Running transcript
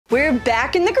We're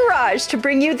back in the garage to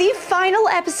bring you the final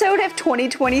episode of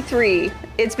 2023.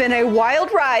 It's been a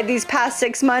wild ride these past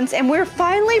 6 months, and we're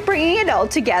finally bringing it all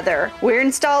together. We're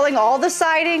installing all the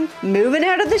siding, moving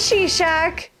out of the she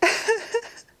shack,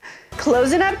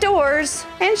 closing up doors,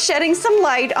 and shedding some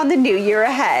light on the new year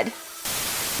ahead.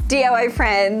 DIY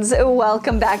friends,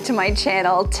 welcome back to my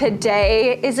channel.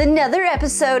 Today is another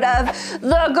episode of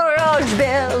The Garage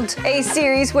Build, a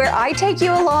series where I take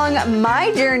you along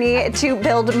my journey to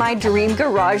build my dream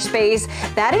garage space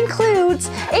that includes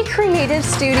a creative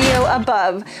studio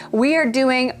above. We are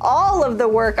doing all of the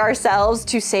work ourselves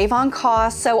to save on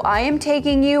costs, so I am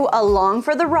taking you along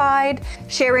for the ride,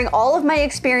 sharing all of my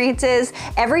experiences,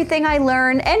 everything I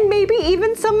learned, and maybe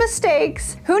even some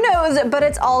mistakes. Who knows, but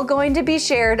it's all going to be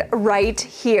shared right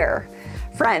here.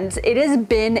 Friends, it has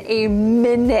been a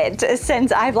minute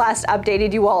since I've last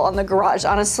updated you all on the garage.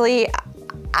 Honestly,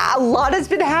 a lot has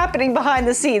been happening behind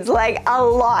the scenes, like a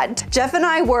lot. Jeff and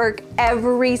I work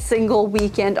every single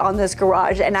weekend on this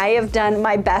garage, and I have done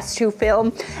my best to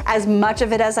film as much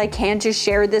of it as I can to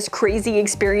share this crazy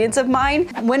experience of mine.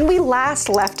 When we last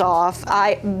left off,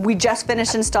 we just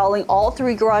finished installing all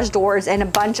 3 garage doors, and a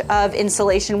bunch of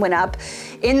insulation went up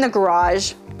in the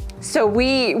garage. So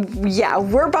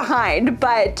we're behind,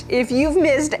 but if you've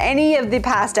missed any of the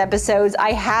past episodes,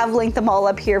 I have linked them all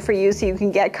up here for you so you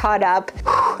can get caught up.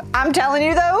 I'm telling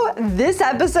you though, this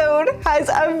episode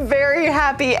has a very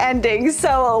happy ending.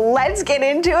 So let's get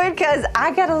into it because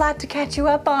I got a lot to catch you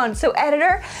up on. So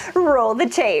editor, roll the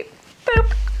tape.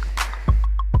 Boop.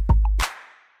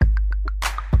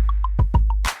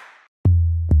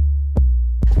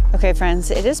 Okay friends,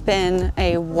 it has been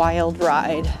a wild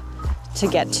ride to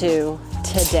get to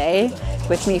today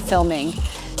with me filming.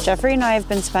 Jeffrey and I have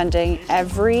been spending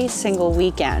every single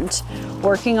weekend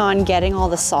working on getting all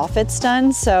the soffits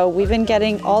done. So we've been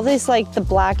getting all these like the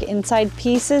black inside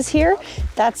pieces here,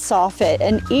 that's soffit,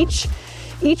 and each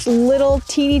little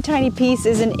teeny tiny piece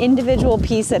is an individual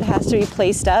piece that has to be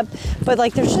placed up. But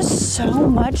like there's just so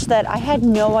much that I had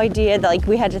no idea that like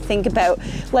we had to think about.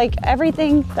 Like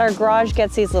everything, our garage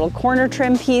gets these little corner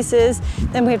trim pieces.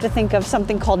 Then we have to think of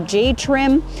something called J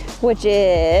trim, which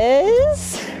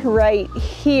is right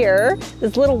here,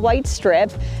 this little white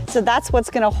strip. So that's what's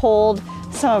gonna hold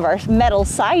some of our metal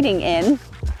siding in.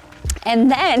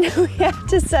 And then we had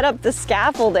to set up the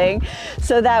scaffolding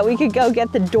so that we could go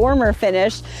get the dormer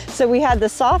finished. So we had the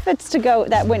soffits to go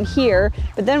that went here,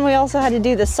 but then we also had to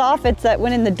do the soffits that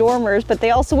went in the dormers, but they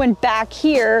also went back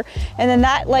here. And then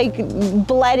that like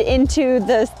bled into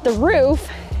the roof.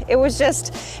 It was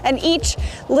just, and each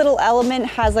little element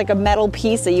has like a metal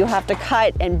piece that you have to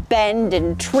cut and bend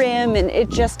and trim. And it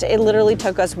literally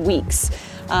took us weeks.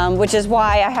 Which is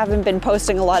why I haven't been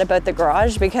posting a lot about the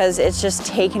garage, because it's just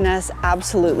taken us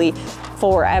absolutely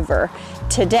forever.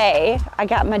 Today, I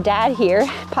got my dad here,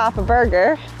 Papa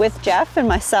Burger, with Jeff and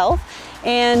myself,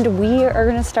 and we are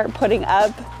gonna start putting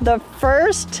up the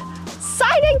first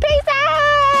siding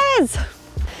pieces!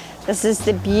 This is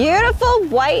the beautiful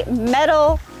white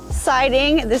metal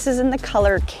siding. This is in the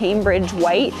color Cambridge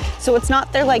white. So it's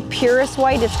not their like purest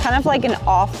white, it's kind of like an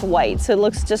off-white. So it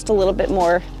looks just a little bit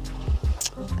more,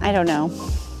 I don't know.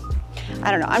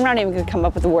 I'm not even gonna come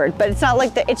up with a word, but it's not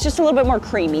like it's just a little bit more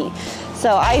creamy.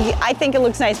 So I think it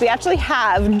looks nice. We actually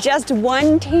have just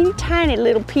one teeny tiny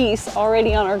little piece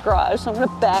already on our garage. So I'm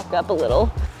gonna back up a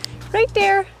little. Right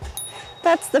there.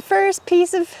 That's the first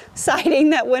piece of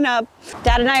siding that went up.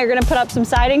 Dad and I are gonna put up some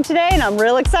siding today, and I'm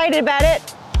real excited about it.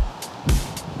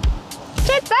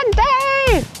 It's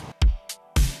Sunday!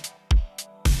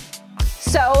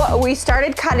 So we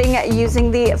started cutting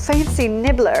using the fancy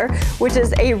nibbler, which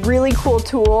is a really cool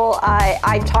tool.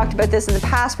 I've talked about this in the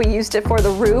past. We used it for the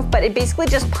roof, but it basically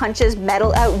just punches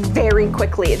metal out very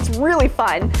quickly. It's really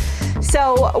fun.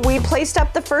 So we placed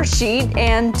up the first sheet,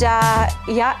 and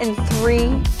yeah, in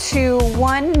 3, 2,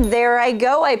 1, there I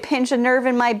go. I pinch a nerve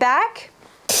in my back.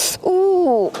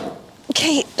 Ooh,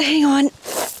 okay, hang on.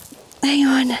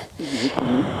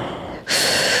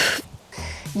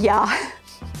 Yeah.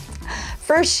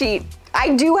 First sheet,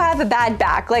 I do have a bad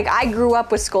back. Like I grew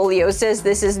up with scoliosis.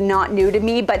 This is not new to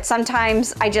me, but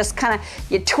sometimes I just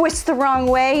you twist the wrong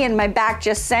way and my back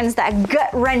just sends that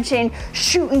gut-wrenching,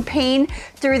 shooting pain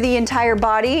through the entire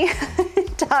body.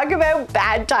 Talk about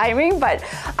bad timing, but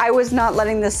I was not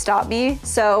letting this stop me.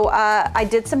 So I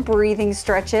did some breathing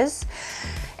stretches,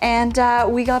 and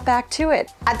we got back to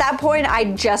it. At that point,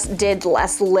 I just did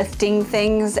less lifting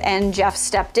things, and Jeff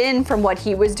stepped in from what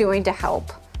he was doing to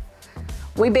help.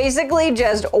 We basically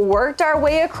just worked our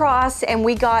way across and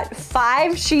we got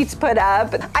 5 sheets put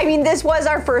up. I mean, this was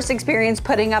our first experience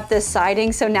putting up this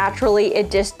siding, so naturally it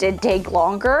just did take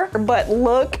longer, but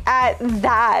look at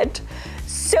that.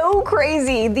 So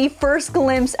crazy. The first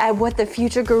glimpse at what the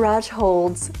future garage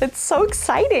holds. It's so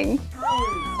exciting.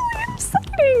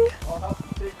 Exciting.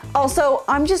 Also,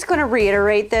 I'm just gonna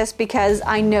reiterate this because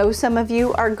I know some of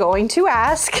you are going to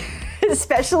ask,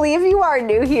 especially if you are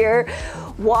new here,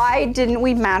 why didn't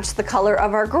we match the color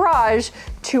of our garage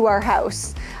to our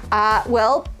house?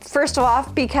 Well, first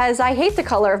off, because I hate the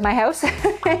color of my house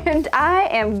and I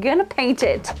am gonna paint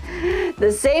it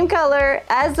the same color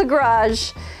as the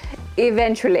garage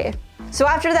eventually. So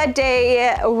after that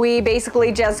day, we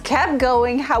basically just kept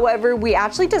going. However, we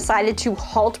actually decided to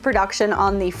halt production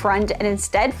on the front and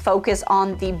instead focus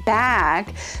on the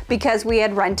back because we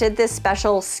had rented this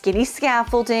special skinny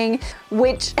scaffolding,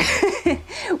 which,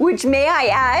 which may I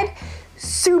add,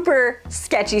 super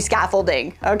sketchy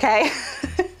scaffolding, okay?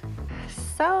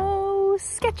 So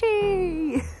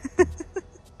sketchy.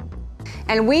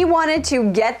 And we wanted to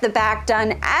get the back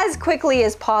done as quickly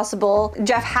as possible.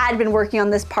 Jeff had been working on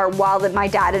this part while my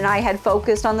dad and I had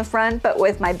focused on the front, but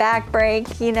with my back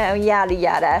break, you know, yada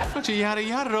yada. But you yada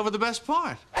yada over the best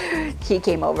part. He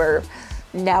came over,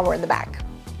 now we're in the back.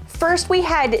 First we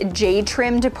had J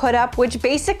trim to put up, which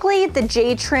basically the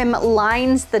J trim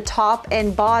lines the top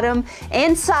and bottom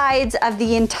and sides of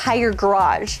the entire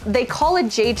garage. They call it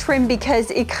J trim because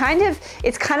it's kind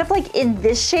of like in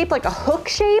this shape, like a hook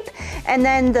shape, and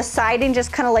then the siding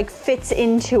just kind of like fits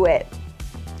into it,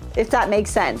 if that makes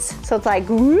sense. So it's like,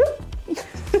 whoop.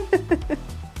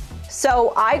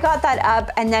 So I got that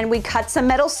up and then we cut some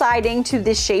metal siding to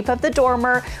the shape of the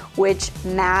dormer, which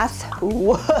math,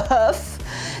 woof.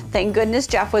 Thank goodness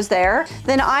Jeff was there.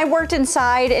 Then I worked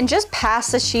inside and just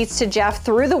passed the sheets to Jeff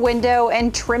through the window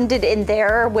and trimmed it in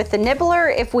there with the nibbler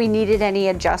if we needed any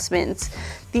adjustments.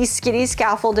 The skinny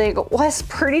scaffolding was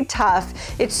pretty tough.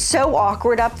 It's so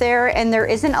awkward up there and there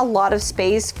isn't a lot of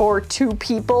space for 2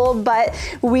 people, but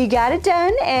we got it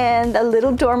done and the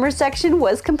little dormer section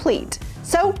was complete.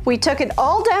 So we took it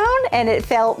all down and it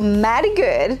felt mighty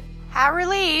good. How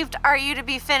relieved are you to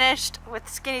be finished with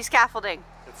skinny scaffolding?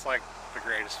 It's like the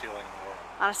greatest feeling in the world.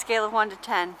 On a scale of 1 to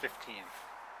 10? 15.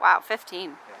 Wow, 15.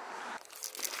 Yeah.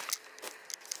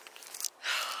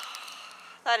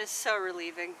 That is so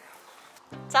relieving.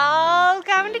 It's all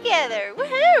coming together,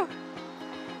 woohoo!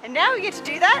 And now we get to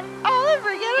do that all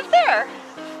over again up there.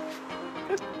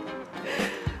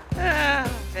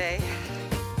 Oh, babe.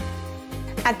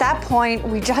 At that point,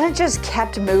 we just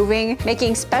kept moving,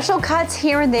 making special cuts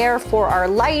here and there for our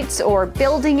lights or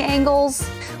building angles.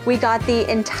 We got the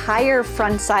entire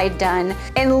front side done,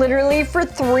 and literally for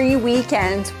 3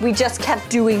 weekends, we just kept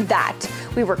doing that.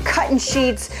 We were cutting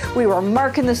sheets, we were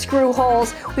marking the screw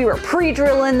holes, we were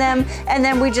pre-drilling them, and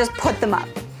then we just put them up.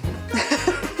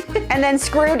 And then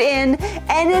screwed in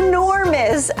an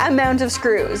enormous amount of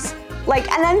screws. Like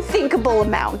an unthinkable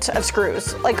amount of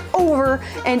screws, like over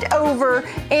and over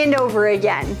and over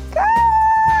again.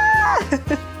 Ah!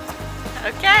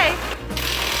 Okay,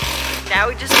 now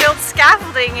we just build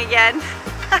scaffolding again.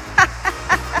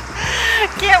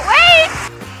 Can't wait!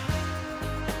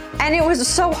 And it was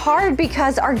so hard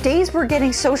because our days were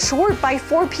getting so short. By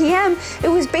 4 p.m. it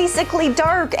was basically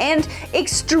dark and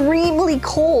extremely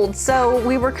cold, so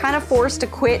we were kind of forced to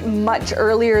quit much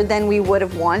earlier than we would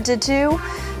have wanted to.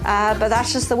 But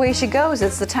that's just the way she goes.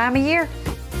 It's the time of year.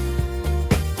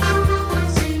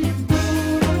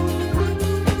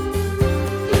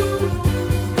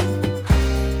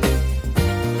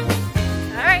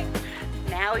 All right,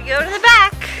 now we go to the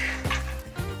back.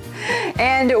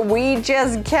 And we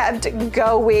just kept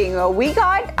going. We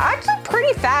got actually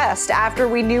pretty fast after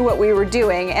we knew what we were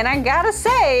doing. And I gotta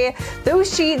say,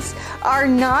 those sheets are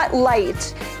not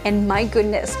light. And my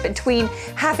goodness, between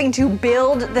having to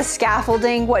build the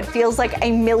scaffolding what feels like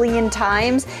a million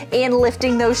times and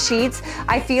lifting those sheets,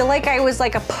 I feel like I was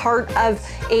like a part of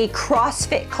a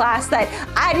CrossFit class that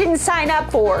I didn't sign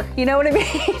up for. You know what I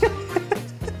mean?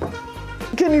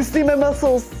 Can you see my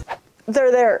muscles?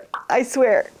 They're there, I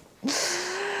swear.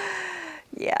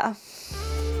 Yeah.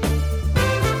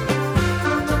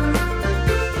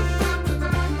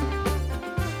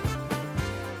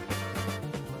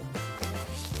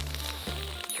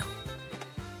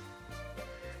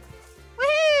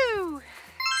 Woohoo!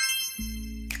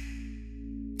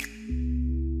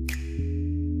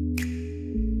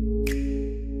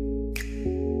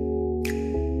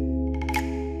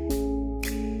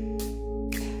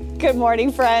 Good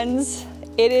morning, friends.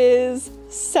 It is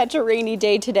such a rainy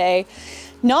day today.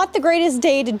 Not the greatest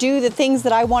day to do the things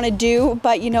that I want to do,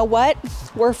 but you know what?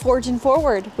 We're forging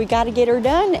forward. We got to get her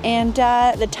done, and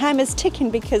the time is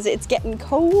ticking because it's getting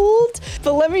cold.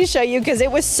 But let me show you, because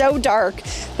it was so dark.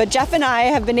 But Jeff and I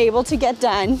have been able to get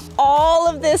done all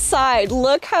of this side.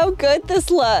 Look how good this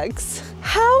looks.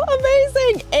 How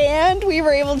amazing. And we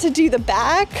were able to do the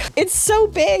back. It's so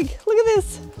big. Look at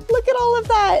this. Look at all of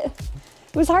that.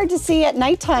 It was hard to see at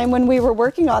nighttime when we were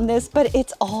working on this, but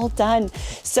it's all done.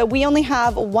 So we only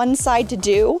have one side to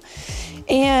do,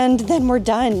 and then we're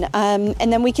done. And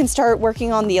then we can start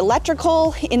working on the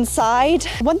electrical inside.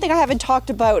 One thing I haven't talked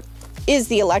about is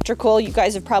the electrical. You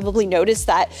guys have probably noticed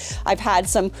that I've had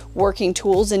some working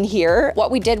tools in here.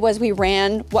 What we did was we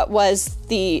ran what was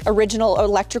the original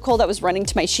electrical that was running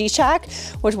to my she shack,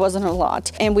 which wasn't a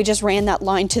lot. And we just ran that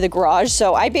line to the garage.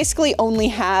 So I basically only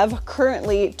have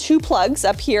currently 2 plugs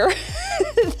up here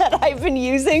that I've been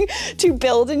using to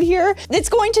build in here. It's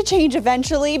going to change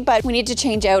eventually, but we need to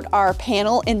change out our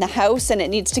panel in the house and it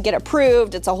needs to get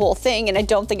approved. It's a whole thing, and I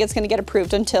don't think it's gonna get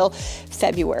approved until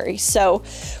February. So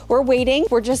we're waiting,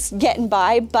 we're just getting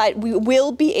by, but we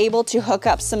will be able to hook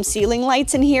up some ceiling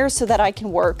lights in here so that I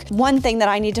can work. One thing that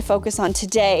I need to focus on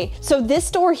today. So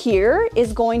this door here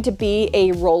is going to be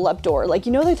a roll-up door. Like,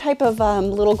 you know, the type of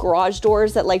little garage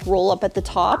doors that like roll up at the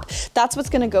top? That's what's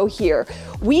gonna go here.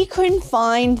 We couldn't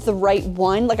find the right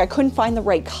one. Like, I couldn't find the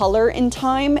right color in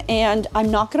time, and I'm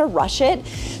not gonna rush it.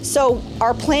 So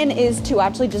our plan is to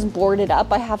actually just board it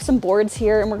up. I have some boards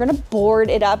here and we're gonna board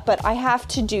it up, but I have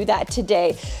to do that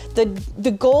today.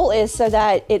 The goal is so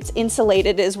that it's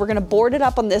insulated is we're gonna board it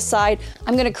up on this side.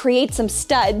 I'm gonna create some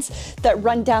studs that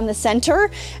run down the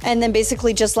center and then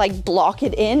basically just like block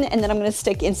it in, and then I'm gonna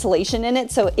stick insulation in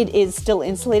it so it is still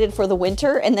insulated for the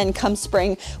winter, and then come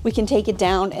spring we can take it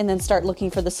down and then start looking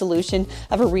for the solution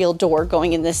of a real door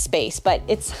going in this space. But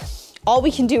it's all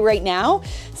we can do right now.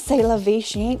 C'est la vie,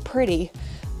 she ain't pretty,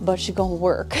 but she gonna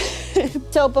work.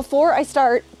 So before I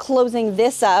start closing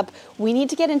this up, we need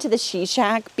to get into the she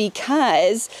shack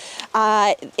because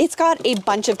it's got a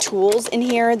bunch of tools in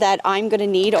here that I'm gonna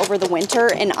need over the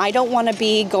winter, and I don't wanna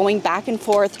be going back and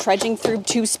forth, trudging through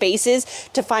 2 spaces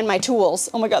to find my tools.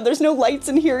 Oh my God, there's no lights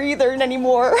in here either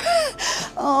anymore.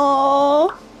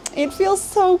 Oh, it feels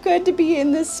so good to be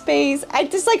in this space. I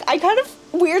kind of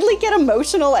weirdly get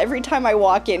emotional every time I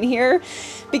walk in here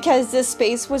because this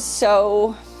space was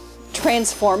so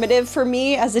transformative for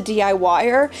me as a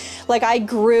DIYer. Like, I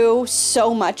grew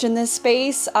so much in this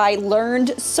space. I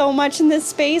learned so much in this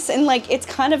space, and like, it's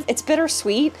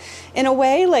bittersweet in a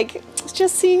way. Like,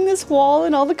 just seeing this wall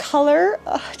and all the color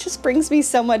just brings me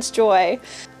so much joy.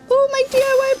 Oh, my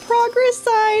DIY progress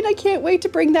sign. I can't wait to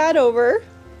bring that over.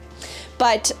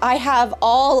 But I have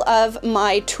all of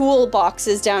my tool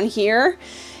boxes down here,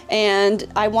 and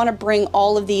I want to bring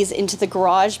all of these into the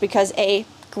garage because A,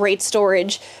 great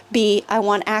storage, B, I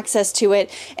want access to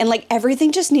it, and like,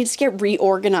 everything just needs to get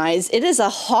reorganized. It is a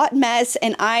hot mess,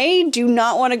 and I do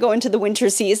not want to go into the winter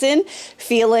season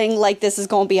feeling like this is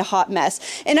going to be a hot mess.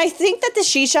 And I think that the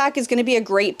she shack is going to be a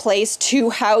great place to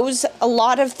house a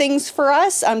lot of things for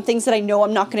us, things that I know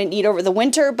I'm not going to need over the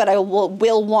winter, but I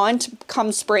will want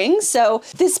come spring. So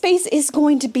this space is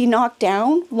going to be knocked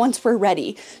down once we're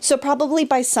ready. So probably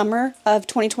by summer of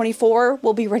 2024,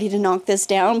 we'll be ready to knock this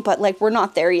down, but like, we're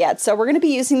not there yet. So we're going to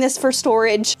be using this for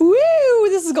storage. Woo!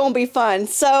 This is going to be fun.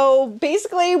 So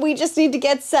basically, we just need to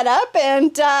get set up,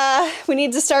 and we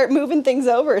need to start moving things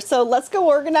over. So let's go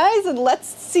organize and let's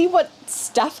see what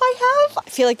stuff I have. I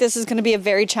feel like this is going to be a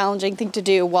very challenging thing to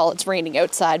do while it's raining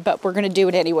outside, but we're going to do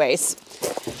it anyways.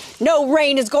 No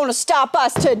rain is going to stop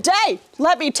us today,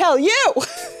 let me tell you.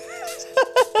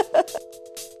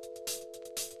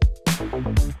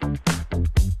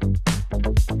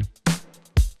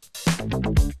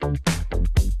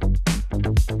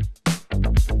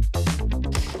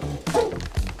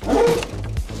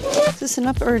 Is this an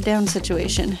up or a down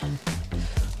situation?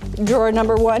 Drawer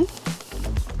number 1.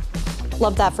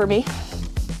 Love that for me.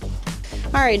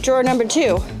 All right, drawer number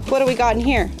 2. What do we got in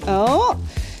here? Oh,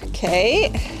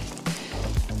 okay.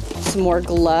 Some more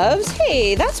gloves.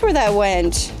 Hey, that's where that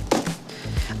went.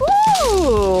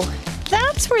 Ooh,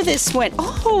 that's where this went.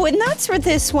 Oh, and that's where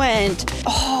this went.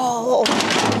 Oh,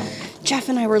 Jeff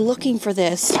and I were looking for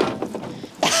this.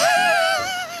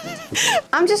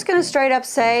 I'm just gonna straight up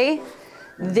say,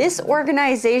 this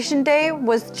organization day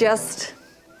was just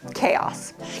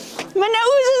chaos. My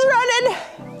nose is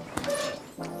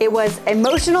running. It was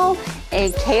emotional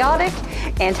and chaotic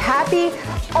and happy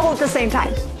all at the same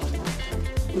time.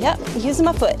 Yep, using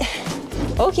my foot.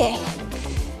 Okay,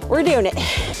 we're doing it.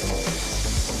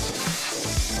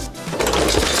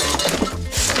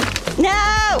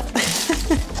 No!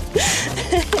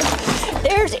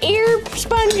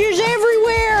 sponges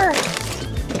everywhere.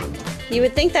 You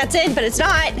would think that's it, but it's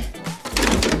not.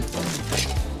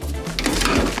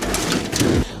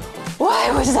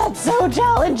 Why was that so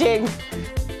challenging?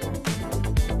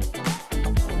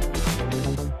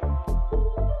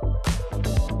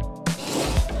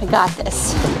 I got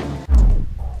this.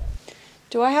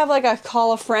 Do I have like a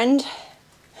call a friend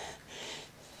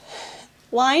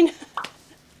line?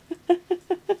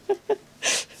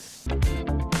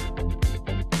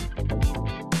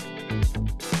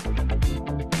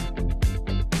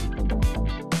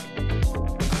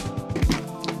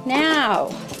 Now,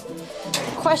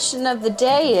 the question of the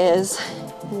day is,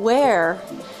 where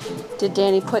did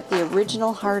Danny put the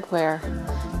original hardware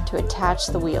to attach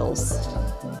the wheels?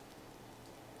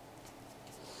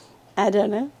 I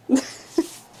don't know.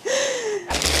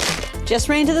 Just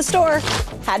ran to the store,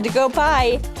 had to go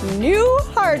buy new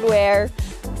hardware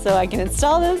so I can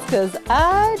install this because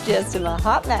I just am a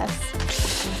hot mess.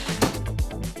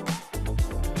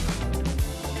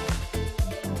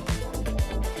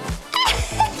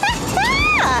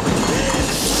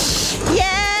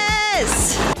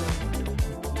 Yes!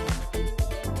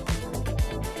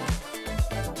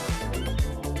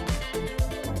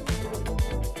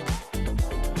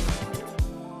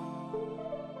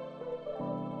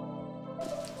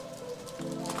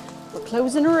 We're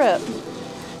closing her up.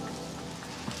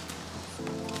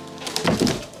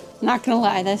 Not gonna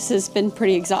lie, this has been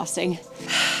pretty exhausting.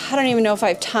 I don't even know if I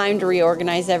have time to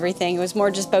reorganize everything. It was more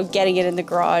just about getting it in the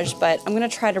garage, but I'm gonna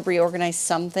try to reorganize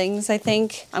some things, I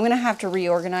think. I'm gonna have to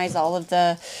reorganize all of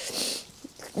the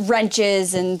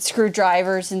wrenches and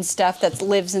screwdrivers and stuff that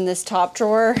lives in this top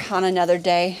drawer on another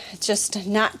day. It's just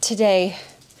not today.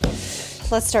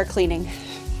 Let's start cleaning.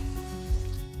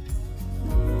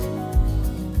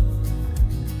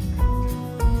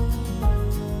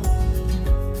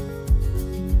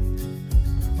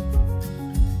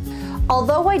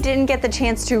 Although I didn't get the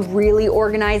chance to really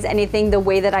organize anything the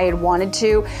way that I had wanted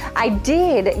to, I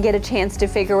did get a chance to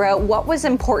figure out what was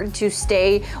important to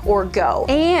stay or go.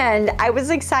 And I was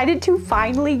excited to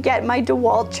finally get my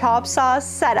DeWalt chop saw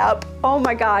set up. Oh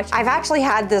my gosh. I've actually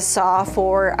had this saw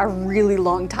for a really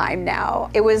long time now.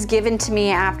 It was given to me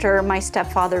after my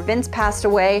stepfather Vince passed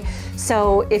away,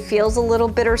 so it feels a little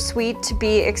bittersweet to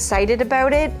be excited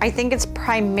about it. I think it's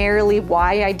primarily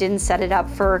why I didn't set it up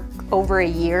for over a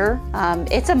year.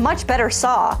 It's a much better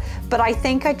saw, but I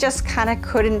think I just kind of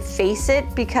couldn't face it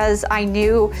because I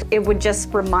knew it would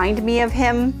just remind me of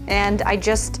him, and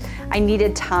I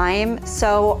needed time.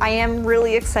 So I am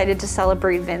really excited to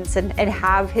celebrate Vince and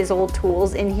have his old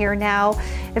tools in here now.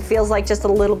 It feels like just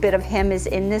a little bit of him is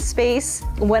in this space.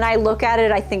 When I look at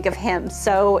it, I think of him.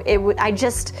 So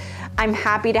I'm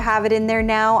happy to have it in there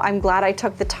now. I'm glad I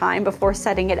took the time before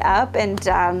setting it up, and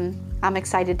I'm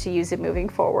excited to use it moving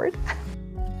forward.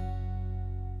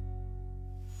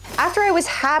 After I was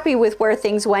happy with where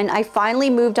things went, I finally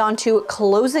moved on to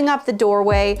closing up the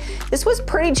doorway. This was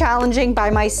pretty challenging by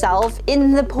myself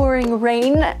in the pouring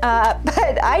rain,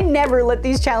 but I never let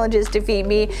these challenges defeat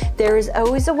me. There is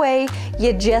always a way.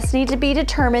 You just need to be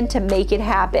determined to make it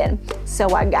happen.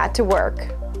 So I got to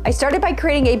work. I started by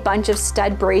creating a bunch of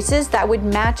stud braces that would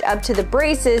match up to the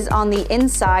braces on the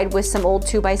inside with some old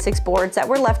 2x6 boards that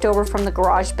were left over from the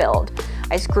garage build.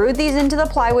 I screwed these into the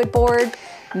plywood board,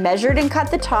 measured and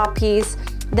cut the top piece,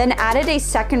 then added a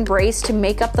second brace to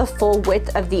make up the full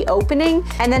width of the opening,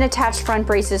 and then attached front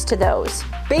braces to those.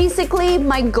 Basically,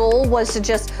 my goal was to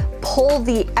just pull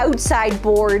the outside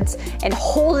boards and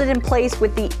hold it in place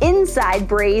with the inside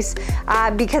brace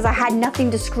because I had nothing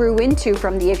to screw into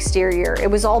from the exterior. It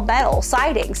was all metal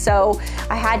siding, so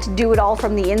I had to do it all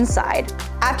from the inside.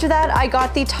 After that, I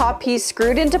got the top piece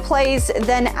screwed into place,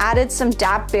 then added some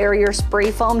DAP barrier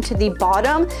spray foam to the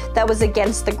bottom that was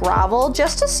against the gravel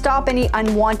just to stop any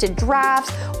unwanted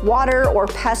drafts, water, or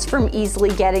pests from easily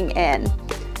getting in.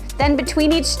 Then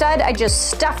between each stud, I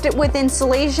just stuffed it with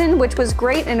insulation, which was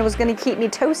great, and it was gonna keep me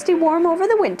toasty warm over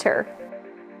the winter.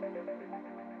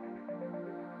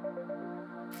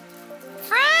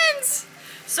 Friends!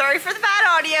 Sorry for the bad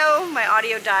audio. My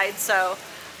audio died, so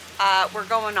we're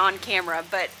going on camera,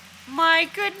 but my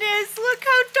goodness, look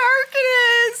how dark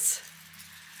it is.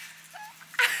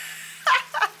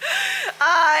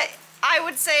 I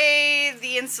would say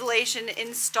the insulation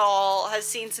install has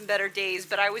seen some better days,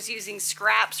 but I was using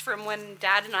scraps from when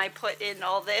Dad and I put in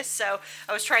all this, so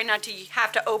I was trying not to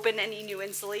have to open any new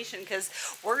insulation because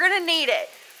we're gonna need it.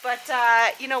 But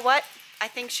you know what? I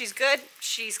think she's good.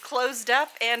 She's closed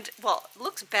up, and well, it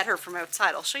looks better from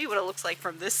outside. I'll show you what it looks like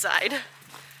from this side.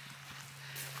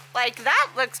 Like,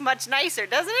 that looks much nicer,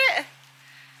 doesn't it?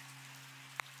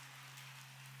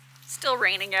 It's Still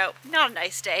raining out, not a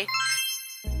nice day.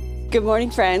 Good morning,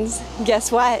 friends.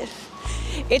 Guess what?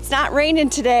 It's not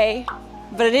raining today,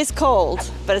 but it is cold,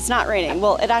 but it's not raining.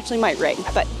 Well, it actually might rain,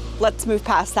 but let's move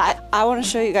past that. I want to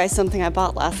show you guys something I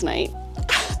bought last night.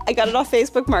 I got it off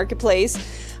Facebook Marketplace.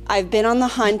 I've been on the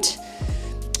hunt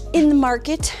in the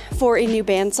market for a new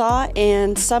bandsaw,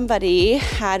 and somebody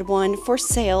had one for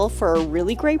sale for a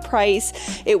really great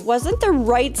price. It wasn't the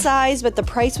right size, but the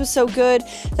price was so good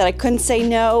that I couldn't say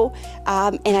no.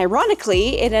 And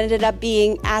ironically, it ended up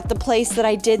being at the place that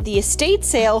I did the estate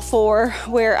sale for,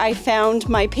 where I found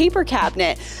my paper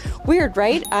cabinet. Weird,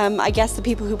 right? I guess the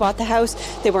people who bought the house,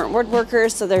 they weren't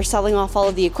woodworkers, so they're selling off all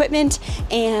of the equipment.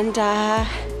 And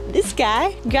this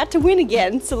guy got to win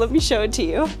again, so let me show it to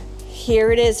you.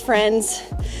 Here it is, friends.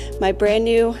 My brand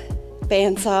new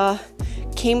bandsaw.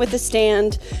 Came with a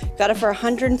stand. Got it for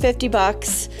 150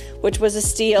 bucks, which was a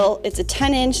steal. It's a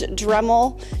 10-inch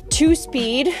Dremel,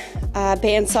 2-speed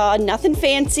bandsaw. Nothing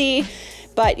fancy,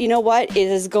 but you know what? It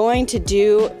is going to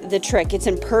do the trick. It's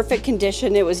in perfect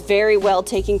condition. It was very well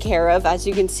taken care of. As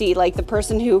you can see, like the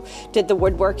person who did the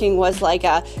woodworking was like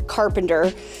a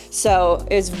carpenter. So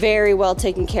it's very well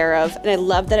taken care of. And I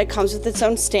love that it comes with its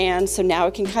own stand. So now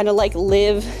it can kind of like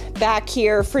live back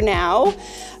here for now.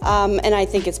 And I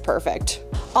think it's perfect.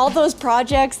 All those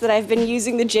projects that I've been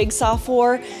using the jigsaw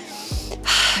for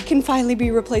can finally be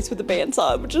replaced with a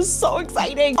bandsaw, which is so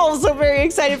exciting. Also very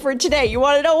excited for today. You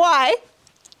want to know why?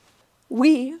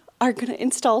 We are gonna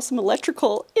install some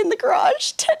electrical in the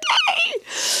garage today.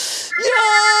 Yes,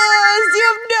 you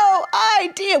have no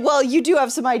idea. Well, you do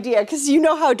have some idea because you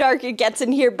know how dark it gets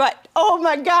in here, but oh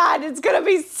my God, it's gonna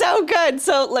be so good.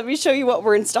 So let me show you what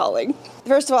we're installing.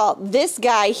 First of all, this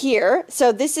guy here.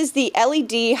 So this is the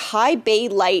LED high bay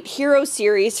light Hero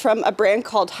series from a brand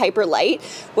called Hyperlite,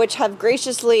 which have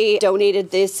graciously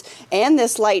donated this and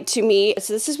this light to me.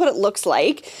 So this is what it looks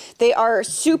like. They are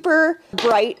super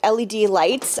bright LED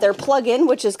lights. They're plug-in,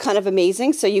 which is kind of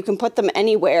amazing. So you can put them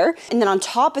anywhere. And then on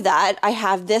top of that, I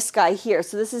have this guy here.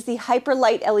 So this is the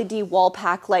Hyperlite LED wall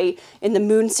pack light in the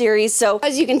moon series. So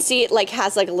as you can see, it like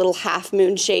has like a little half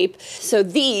moon shape. So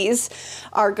these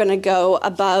are gonna go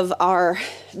above our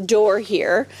door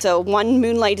here. So one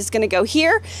moonlight is gonna go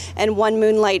here and one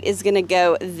moonlight is gonna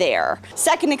go there.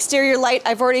 Second exterior light,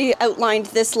 I've already outlined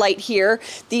this light here.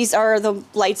 These are the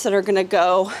lights that are gonna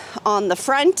go on the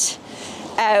front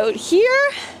out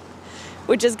here,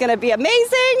 which is gonna be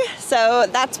amazing. So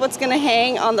that's what's gonna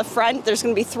hang on the front. There's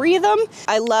gonna be 3 of them.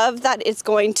 I love that it's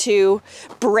going to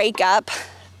break up,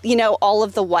 you know, all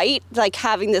of the white, like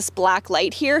having this black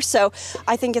light here. So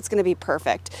I think it's gonna be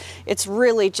perfect. It's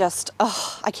really just,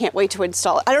 oh, I can't wait to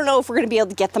install it. I don't know if we're gonna be able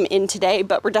to get them in today,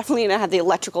 but we're definitely gonna have the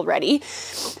electrical ready.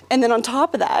 And then on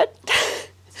top of that,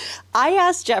 I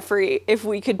asked Jeffrey if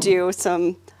we could do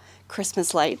some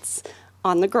Christmas lights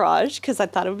on the garage because I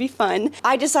thought it would be fun.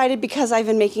 I decided because I've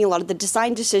been making a lot of the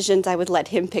design decisions, I would let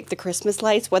him pick the Christmas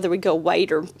lights, whether we go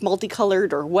white or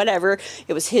multicolored or whatever.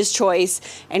 It was his choice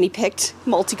and he picked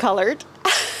multicolored.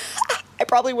 I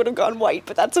probably would have gone white,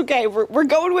 but that's okay. We're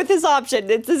going with his option.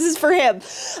 This is for him.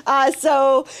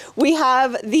 So we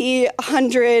have the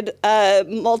 100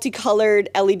 multicolored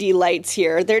LED lights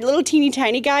here. They're little teeny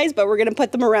tiny guys, but we're gonna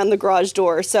put them around the garage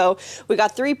door. So we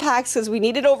got 3 packs because we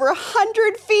needed over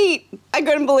 100 feet. I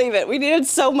couldn't believe it. We needed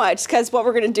so much because what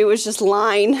we're gonna do is just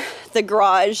line the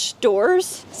garage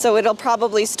doors. So it'll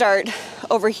probably start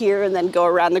over here and then go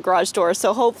around the garage door.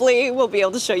 So hopefully we'll be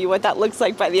able to show you what that looks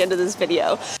like by the end of this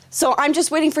video. So I'm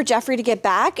just waiting for Jeffrey to get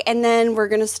back and then we're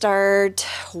gonna start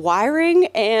wiring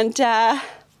and I'm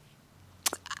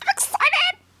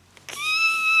excited.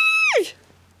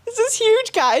 This is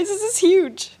huge, guys, this is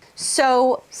huge.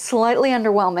 So slightly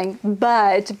underwhelming,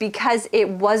 but because it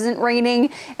wasn't raining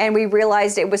and we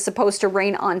realized it was supposed to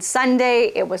rain on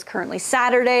Sunday, it was currently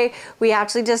Saturday, we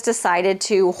actually just decided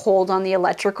to hold on the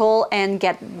electrical and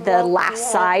get the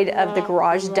last side of the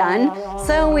garage done.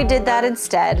 So we did that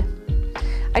instead.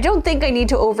 I don't think I need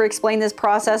to over-explain this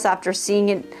process after seeing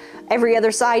it every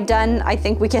other side done. I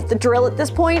think we get the drill at this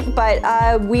point,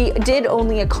 but we did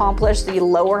only accomplish the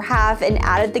lower half and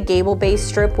added the gable base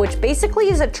strip, which basically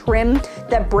is a trim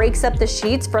that breaks up the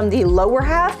sheets from the lower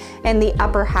half and the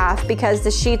upper half because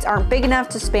the sheets aren't big enough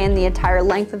to span the entire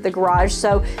length of the garage.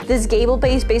 So this gable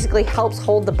base basically helps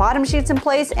hold the bottom sheets in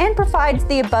place and provides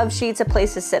the above sheets a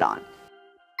place to sit on.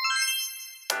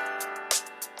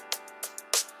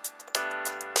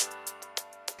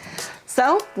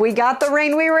 So we got the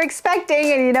rain we were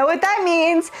expecting, and you know what that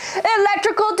means?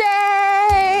 Electrical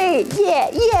day! Yeah,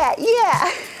 yeah,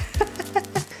 yeah.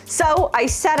 So I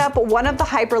set up one of the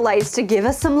Hyperlights to give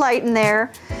us some light in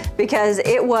there because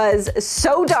it was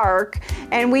so dark,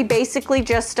 and we basically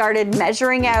just started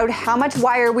measuring out how much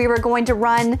wire we were going to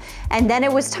run, and then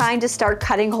it was time to start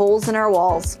cutting holes in our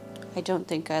walls. I don't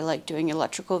think I like doing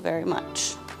electrical very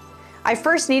much. I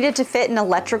first needed to fit an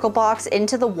electrical box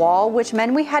into the wall, which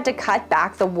meant we had to cut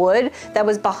back the wood that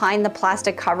was behind the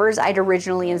plastic covers I'd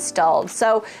originally installed.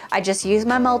 So I just used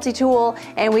my multi-tool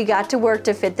and we got to work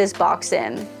to fit this box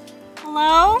in.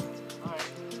 Hello?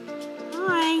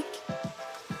 Hi.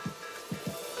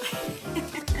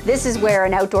 This is where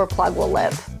an outdoor plug will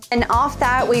live. And off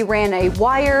that, we ran a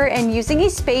wire, and using a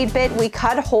spade bit, we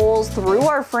cut holes through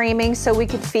our framing so we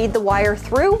could feed the wire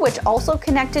through, which also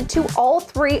connected to all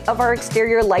 3 of our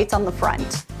exterior lights on the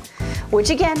front. Which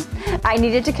again, I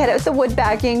needed to cut out the wood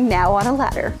backing, now on a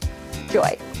ladder.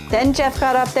 Joy. Then Jeff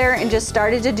got up there and just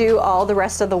started to do all the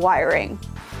rest of the wiring.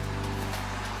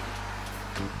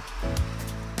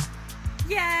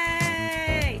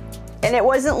 Yay! And it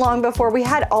wasn't long before we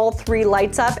had all 3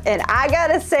 lights up, and I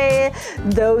gotta say,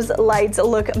 those lights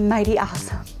look mighty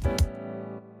awesome.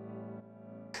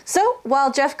 So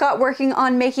while Jeff got working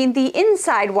on making the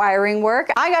inside wiring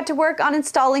work, I got to work on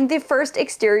installing the first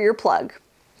exterior plug.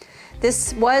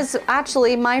 This was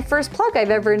actually my first plug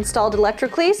I've ever installed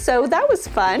electrically, so that was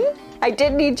fun. I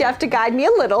did need Jeff to guide me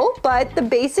a little, but the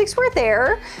basics were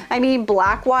there. I mean,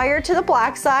 black wire to the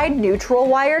black side, neutral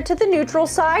wire to the neutral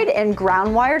side, and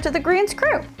ground wire to the green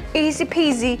screw. Easy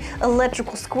peasy,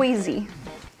 electrical squeezy.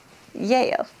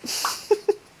 Yeah.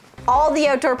 All the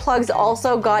outdoor plugs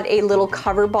also got a little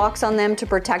cover box on them to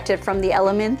protect it from the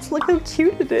elements. Look how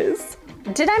cute it is.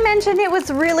 Did I mention it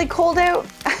was really cold out?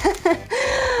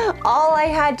 All I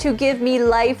had to give me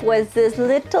life was this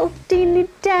little teeny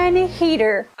tiny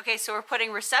heater. Okay, so we're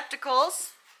putting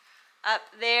receptacles up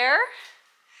there,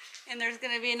 and there's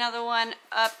gonna be another one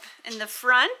up in the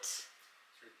front.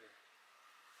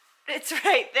 It's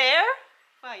right there.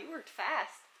 Wow, you worked fast.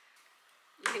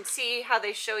 You can see how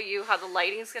they show you how the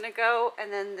lighting's gonna go,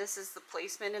 and then this is the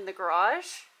placement in the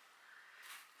garage.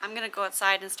 I'm gonna go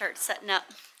outside and start setting up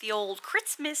the old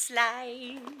Christmas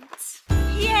lights.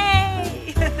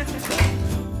 Yay!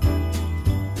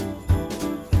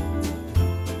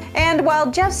 And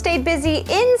while Jeff stayed busy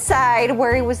inside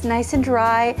where he was nice and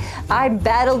dry, I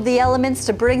battled the elements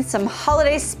to bring some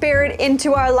holiday spirit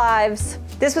into our lives.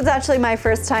 This was actually my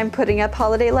first time putting up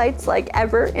holiday lights like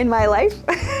ever in my life.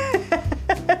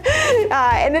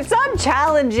 And it's not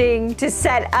challenging to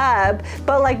set up,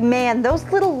 but like, man, those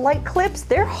little light clips,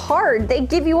 they're hard. They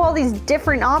give you all these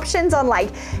different options on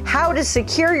like how to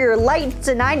secure your lights,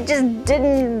 and I just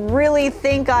didn't really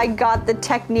think I got the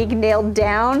technique nailed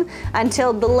down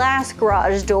until the last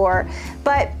garage door.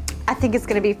 But I think it's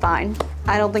gonna be fine.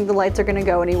 I don't think the lights are gonna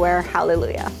go anywhere.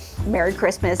 Hallelujah. Merry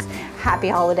Christmas, happy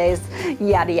holidays,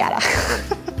 yada yada.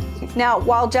 Now,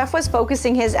 while Jeff was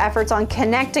focusing his efforts on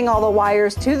connecting all the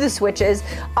wires to the switches,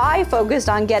 I focused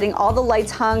on getting all the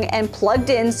lights hung and plugged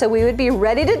in so we would be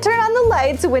ready to turn on the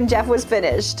lights when Jeff was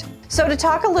finished. So to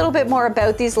talk a little bit more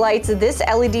about these lights, this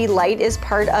LED light is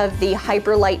part of the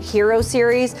Hyperlite Hero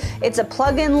series. It's a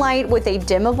plug-in light with a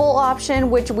dimmable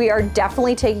option, which we are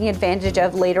definitely taking advantage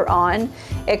of later on.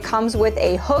 It comes with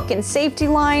a hook and safety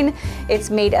line. It's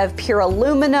made of pure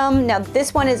aluminum. Now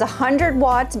this one is 100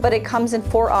 watts, but it comes in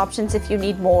 4 options if you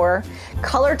need more.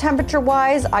 Color temperature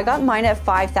wise, I got mine at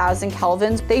 5,000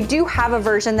 kelvins. They do have a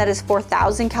version that is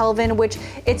 4,000 Kelvin, which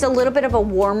it's a little bit of a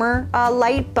warmer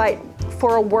light, but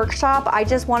for a workshop, I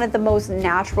just wanted the most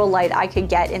natural light I could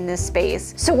get in this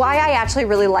space. So why I actually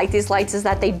really like these lights is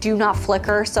that they do not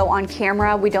flicker. So on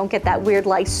camera, we don't get that weird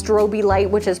like strobe light,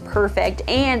 which is perfect.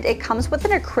 And it comes with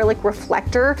an acrylic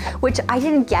reflector, which I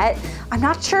didn't get. I'm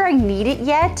not sure I need it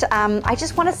yet. I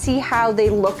just want to see how they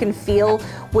look and feel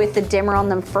with the dimmer on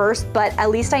them first, but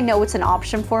at least I know it's an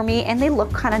option for me and they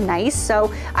look kind of nice.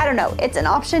 So I don't know, it's an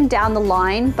option down the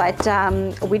line, but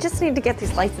we just need to get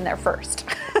these lights in there first.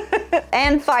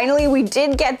 And finally, we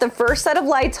did get the first set of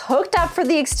lights hooked up for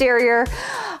the exterior.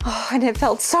 Oh, and it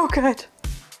felt so good.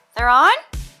 They're on?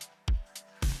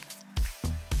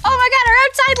 Oh my God, our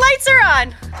outside lights are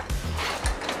on.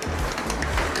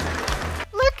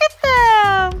 Look at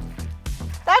them.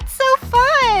 That's so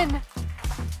fun.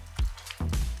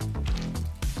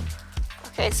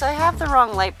 Okay, so I have the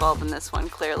wrong light bulb in this one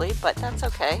clearly, but that's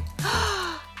okay.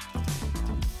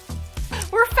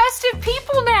 We're festive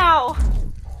people now.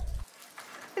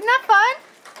 Isn't that fun?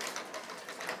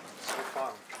 So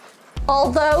fun.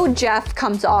 Although Jeff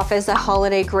comes off as a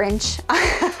holiday Grinch,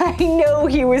 I know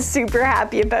he was super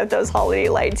happy about those holiday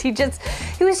lights. He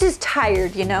was just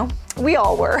tired, you know? We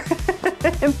all were.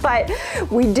 But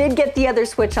we did get the other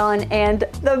switch on and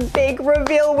the big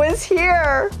reveal was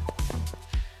here.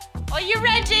 Are you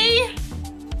ready?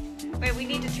 Wait, we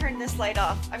need to turn this light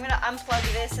off. I'm gonna unplug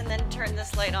this and then turn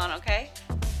this light on, okay?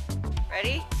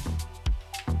 Ready?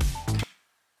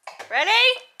 Ready?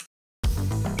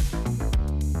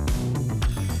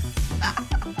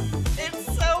 It's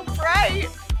so bright.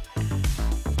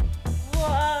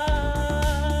 Whoa.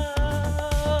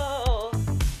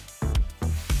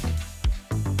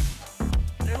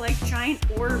 They're like giant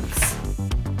orbs.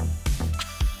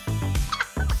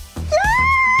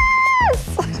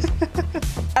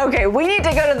 Okay, we need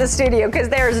to go to the studio because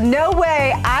there's no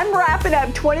way I'm wrapping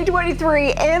up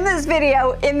 2023 in this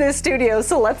video in this studio,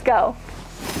 so let's go.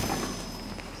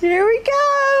 Here we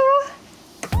go.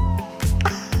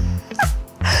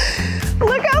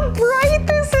 Look how bright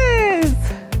this is.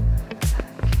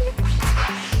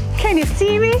 Can you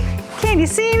see me? Can you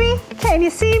see me? Can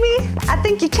you see me? I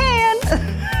think you can.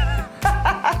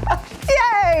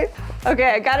 Yay.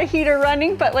 Okay, I got a heater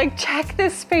running, but like check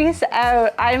this space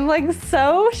out. I'm like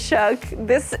so shook.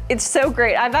 It's so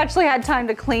great. I've actually had time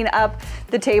to clean up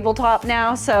the tabletop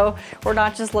now, so we're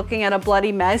not just looking at a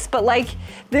bloody mess, but like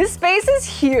this space is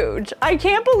huge. I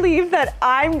can't believe that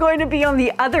I'm going to be on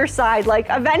the other side. Like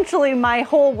eventually my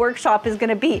whole workshop is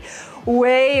gonna be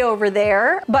way over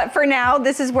there. But for now,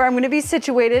 this is where I'm gonna be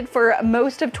situated for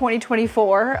most of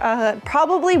 2024.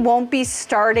 Probably won't be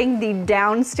starting the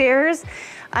downstairs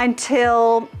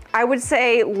until I would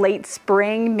say late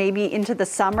spring, maybe into the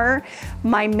summer.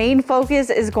 My main focus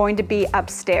is going to be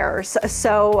upstairs.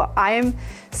 So I'm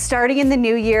starting in the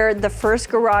new year. The first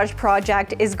garage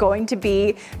project is going to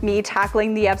be me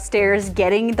tackling the upstairs,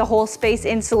 getting the whole space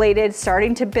insulated,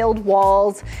 starting to build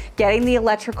walls, getting the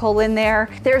electrical in there.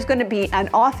 There's going to be an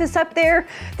office up there.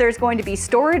 There's going to be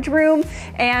storage room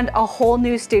and a whole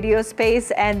new studio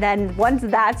space. And then once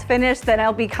that's finished, then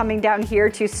I'll be coming down here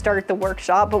to start the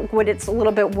workshop. But when it's a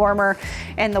little bit warmer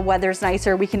and the weather's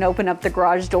nicer, we can open up the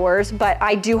garage doors. But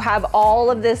I do have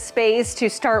all of this space to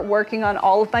start working on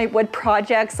all of my wood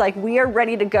projects. Like we are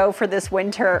ready to go for this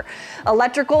winter.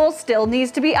 Electrical still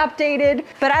needs to be updated,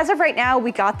 but as of right now,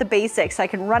 we got the basics. I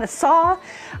can run a saw,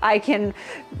 I can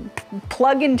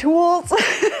plug in tools,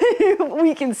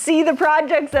 we can see the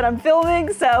projects that I'm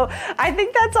filming, so I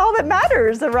think that's all that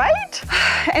matters, right?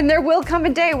 And there will come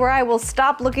a day where I will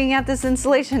stop looking at this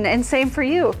installation, and same for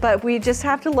you, but we just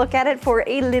have to look at it for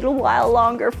a little while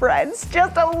longer, friends.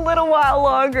 Just a little while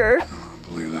longer. I'll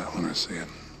believe that when I see it.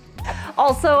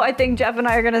 Also, I think Jeff and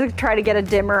I are gonna try to get a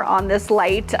dimmer on this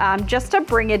light just to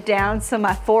bring it down so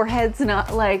my forehead's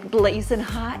not like blazing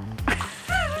hot.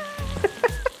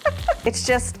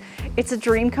 It's a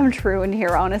dream come true in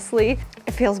here, honestly.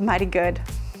 It feels mighty good.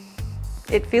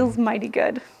 It feels mighty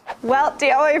good. Well,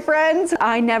 DIY friends,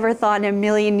 I never thought in a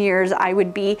million years I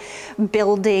would be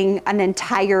building an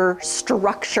entire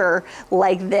structure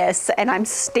like this, and I'm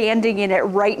standing in it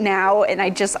right now, and I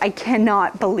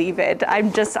cannot believe it.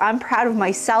 I'm proud of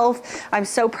myself. I'm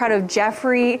so proud of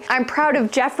Jeffrey. I'm proud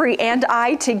of Jeffrey and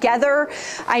I together.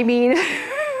 I mean,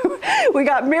 we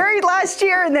got married last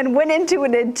year and then went into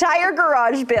an entire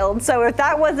garage build. So if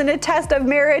that wasn't a test of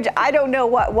marriage, I don't know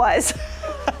what was.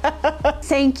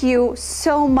 Thank you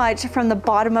so much from the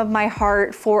bottom of my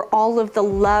heart for all of the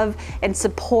love and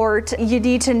support. You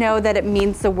need to know that it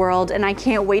means the world, and I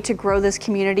can't wait to grow this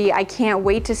community. I can't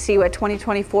wait to see what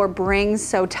 2024 brings.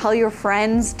 So tell your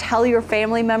friends, tell your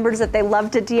family members that they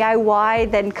love to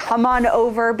DIY, then come on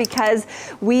over, because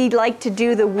we like to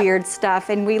do the weird stuff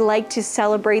and we like to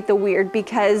celebrate the weird,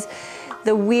 because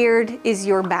the weird is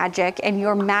your magic, and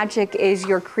your magic is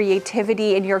your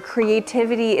creativity, and your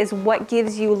creativity is what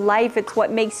gives you life. It's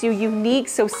what makes you unique,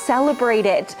 so celebrate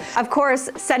it. Of course,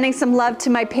 sending some love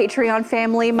to my Patreon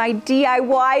family, my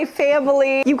DIY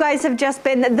family. You guys have just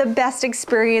been the best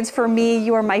experience for me.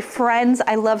 You are my friends.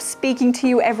 I love speaking to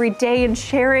you every day and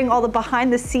sharing all the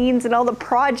behind the scenes and all the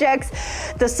projects.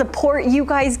 The support you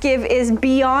guys give is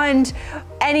beyond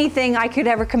anything I could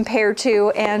ever compare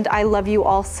to, and I love you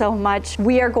all so much.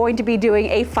 We are going to be doing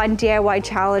a fun DIY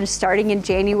challenge starting in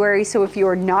January, so if you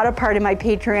are not a part of my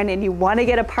Patreon and you want to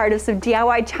get a part of some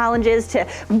DIY challenges to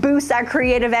boost that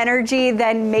creative energy,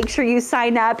 then make sure you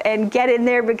sign up and get in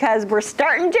there, because we're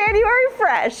starting January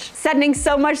fresh. Sending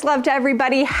so much love to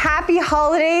everybody. Happy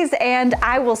holidays, and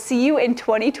I will see you in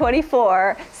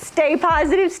 2024. Stay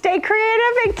positive, stay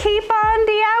creative, and keep on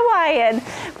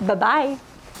DIYing. Bye-bye.